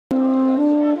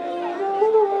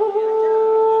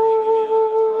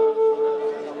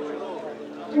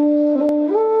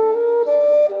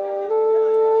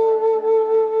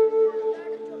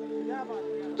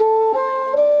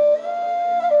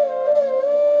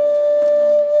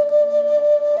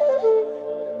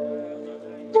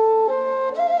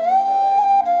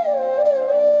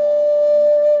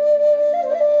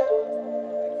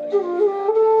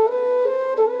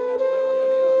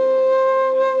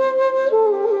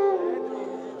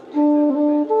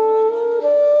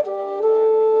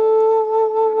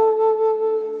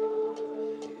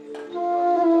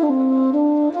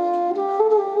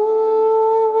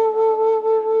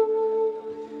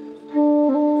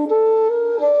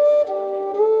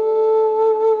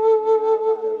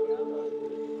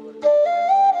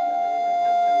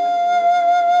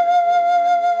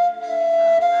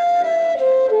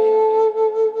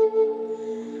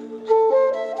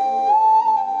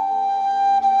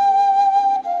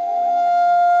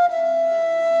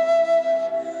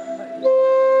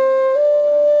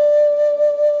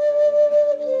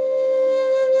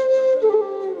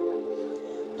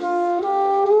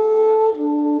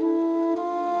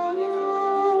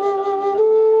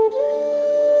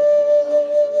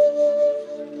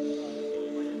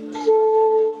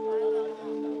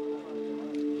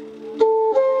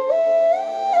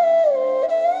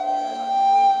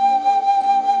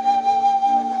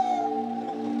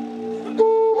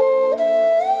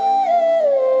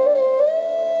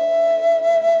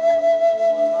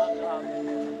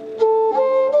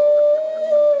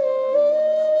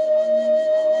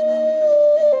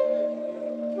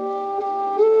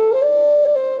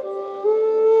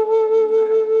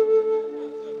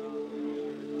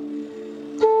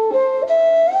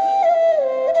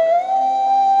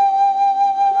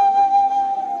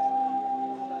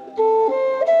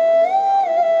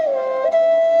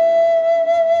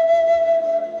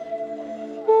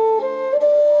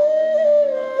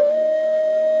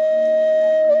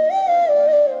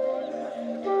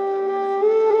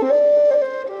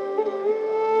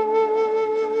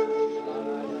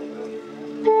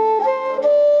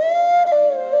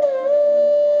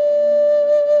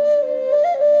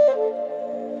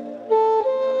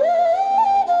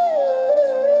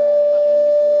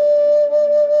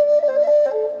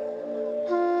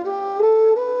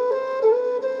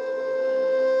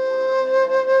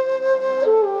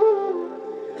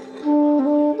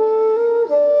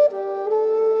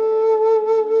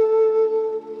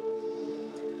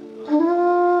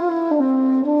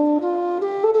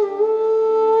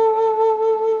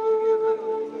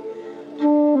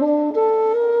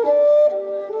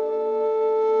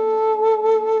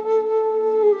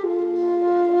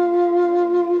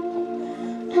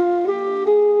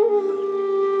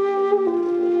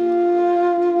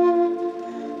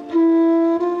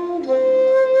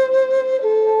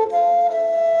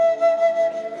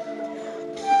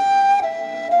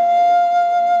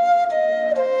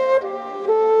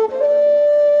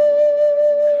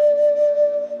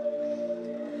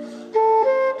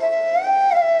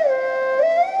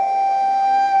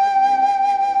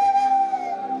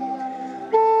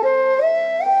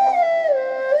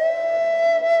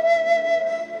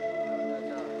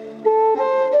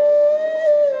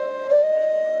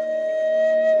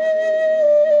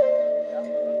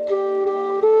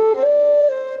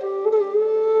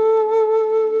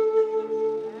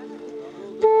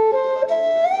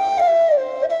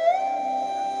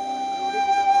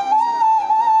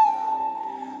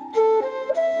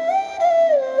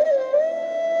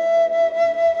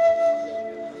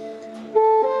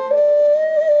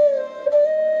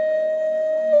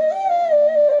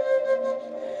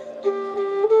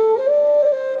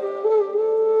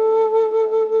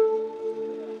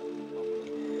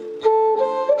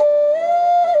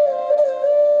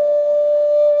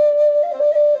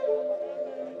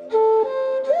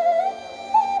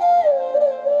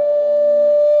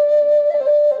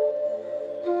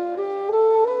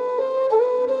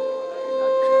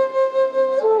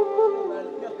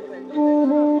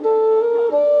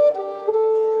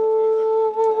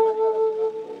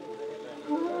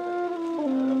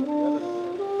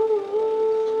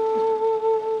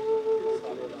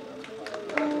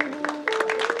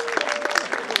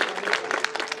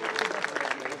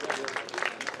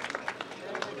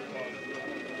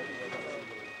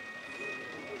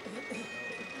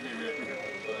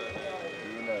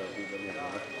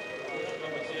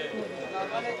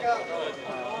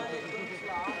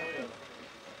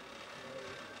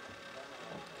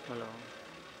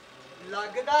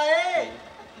लगता है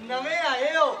नवे आए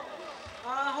हो।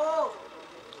 आहो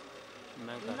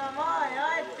नवा आया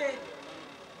इत्थे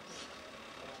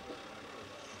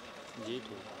जी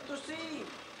ठीक तुसी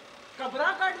कबरा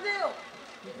कटदे हो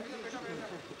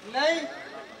नहीं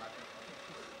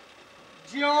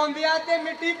जिउंदियां ते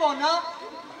मिट्टी पाउना।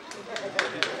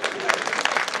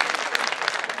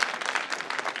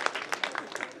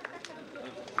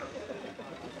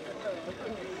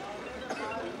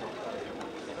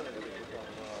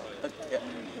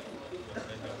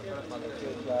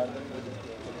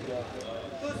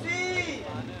 तुसी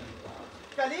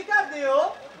कली करदे हो।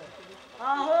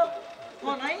 आहो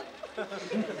होना ही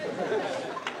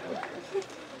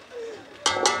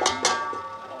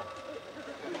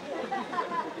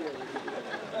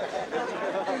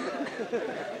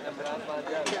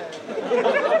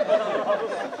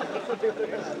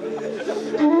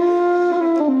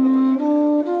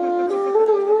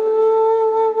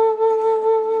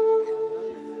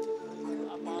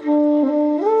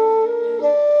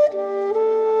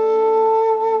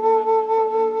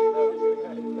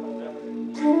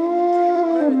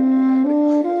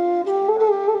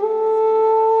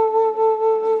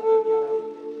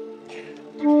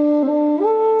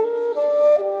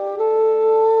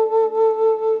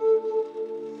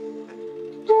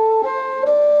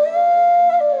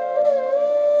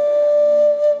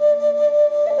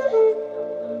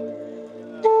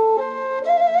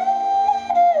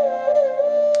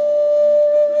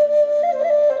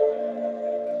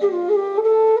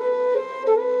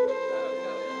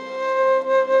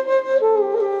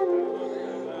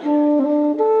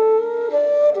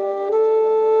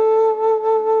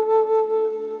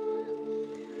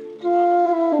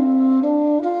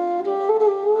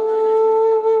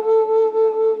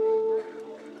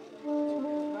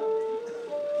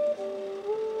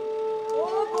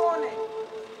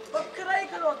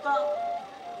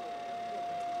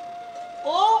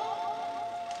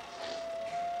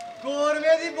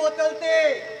गोरवे दी बोतल ते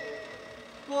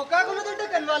कोका कोला तो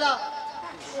ढक्कन वाला।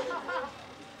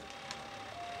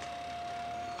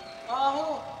 आहो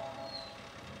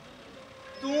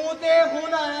तू ते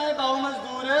हुण आया है बाऊ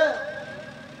मजदूर।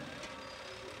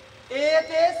 ए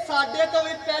ते साडे तो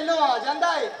भी पहलों आ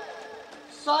जांदा है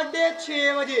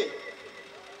 6:30 बजे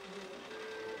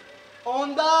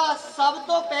आउंदा सब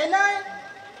तो पहला है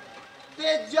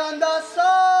ते जांदा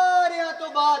सारियां तो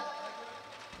बाद।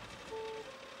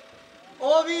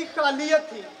 वो भी खाली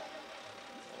हथी।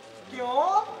 क्यों?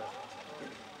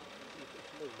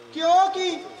 क्योंकि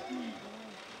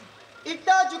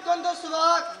इट्टा चुकन तो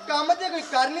सिवा काम ते कोई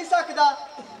कर नहीं सकता।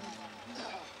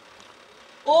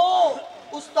 ओ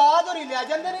उस्ताद होरी ले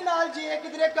जांदे ने नाल जे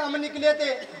किधरे काम निकले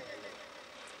ते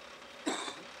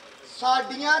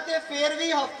साडियां ते फिर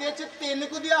भी हफ्ते च 3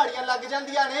 कुछ दिहाड़ियां लग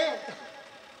जांदियां ने।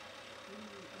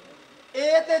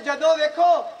 ए ते जदों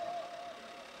वेखो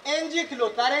इंज ही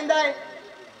खलोता रहिंदा है।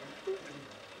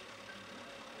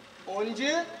 उंज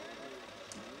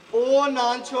ओ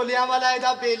नान छोलियां वाला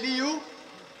एदा बेली हूं।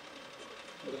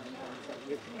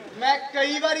 मैं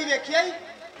कई बारी वेखिया ही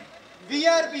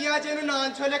 20 रुपया च इहनूं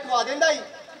नान छोले खवा दिंदा ही।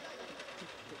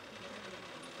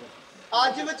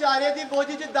 अज बेचारे दी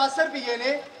बोझी च 10 रुपये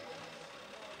ने।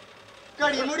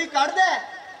 घड़ी मुड़ी कढ़दा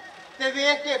ते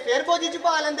वेख के फिर बोझी च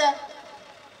पा लैंदा।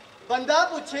 बंदा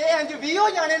पुछे इंज 20 हो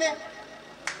जाने ने।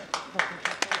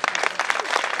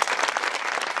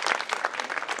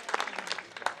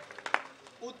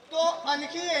 उत्तों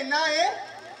अनखी इन्ना है।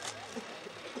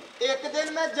 एक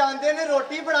दिन मैं जांदे ने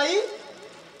रोटी बनाई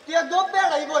ते अगों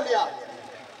भैड़ा ही बोलिया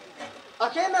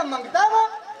आखे मैं मंगता वा।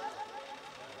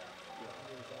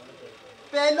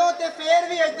 पहलों ते फिर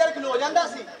भी इधर खलो जांदा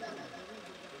सी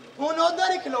हुण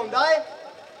उधर ही खलोंदा है।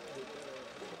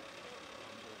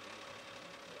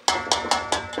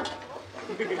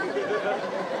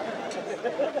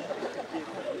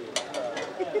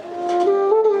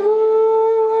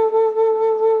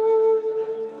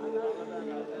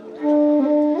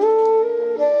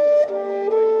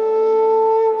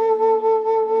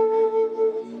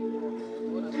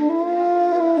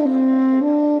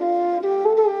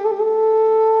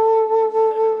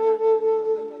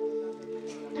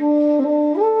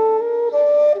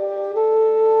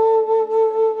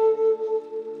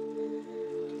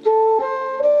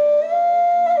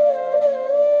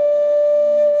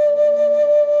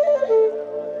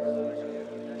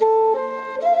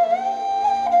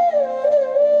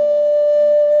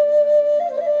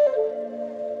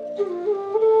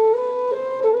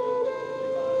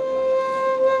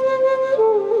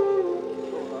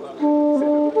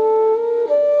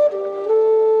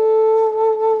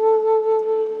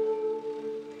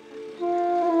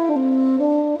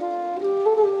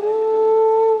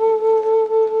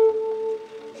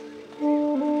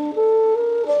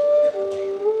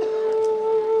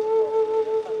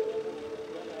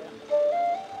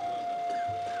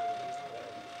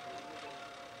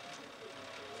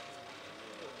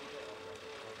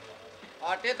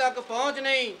 ਆਟੇ ਤੱਕ ਪਹੁੰਚ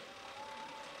ਨਹੀਂ।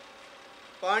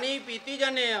 ਪਾਣੀ ਪੀਤੀ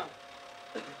ਜਾਂਦੇ ਆ,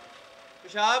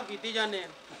 ਪਿਸ਼ਾਬ ਕੀਤੀ ਜਾਂਦੇ ਆ।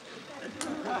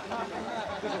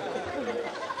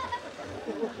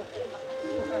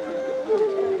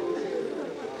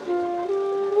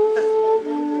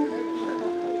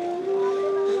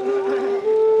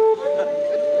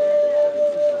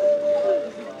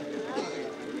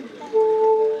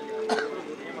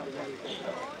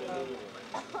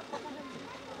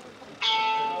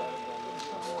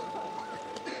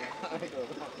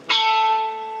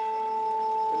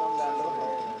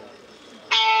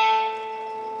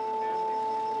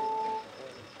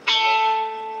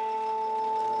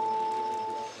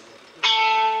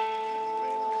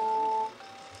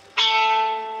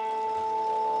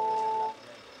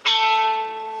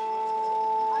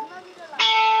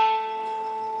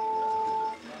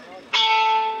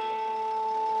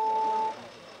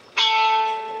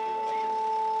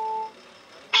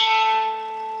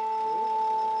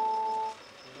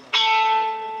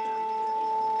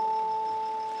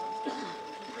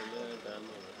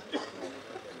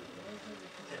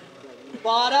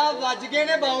 बारह वज गए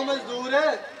ने बाऊ मजदूर।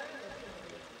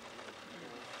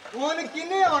 हुण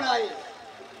किने आउणा है?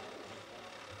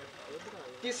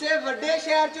 किसे वड्डे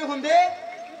शहर च हुंदे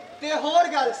ते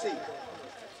होर गल सी।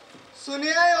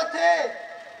 सुनिया है उत्थे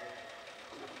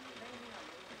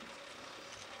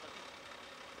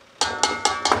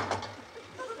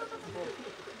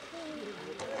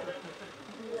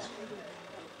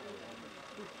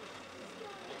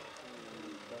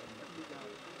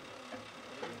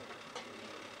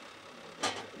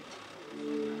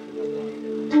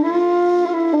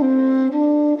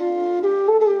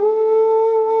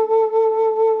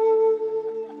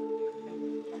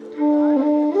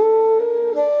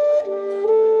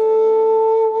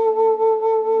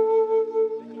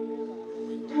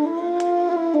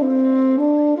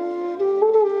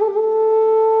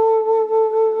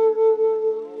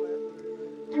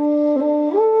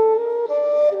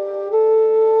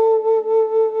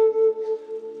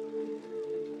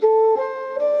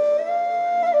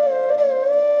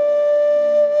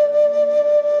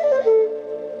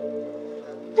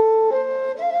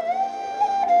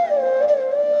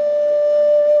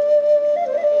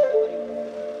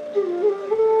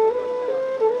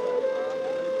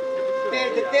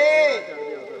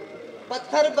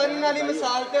पत्थर बनने वाली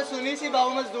मिसाल ते सुनी सी बाऊ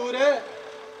मजदूर।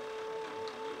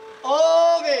 ओ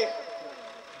वे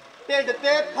ढिड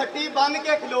ते फटी बन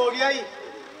के खलो गया ही।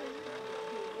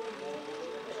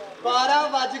 12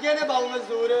 वज गए ने बाऊ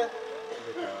मजदूर।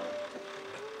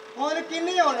 हुण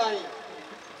किन्नी आउणा ही?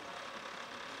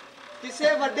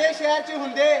 किसे वड्डे शहर च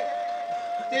हुंदे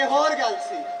ते होर गल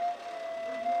सी।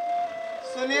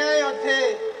 सुनिया उत्थे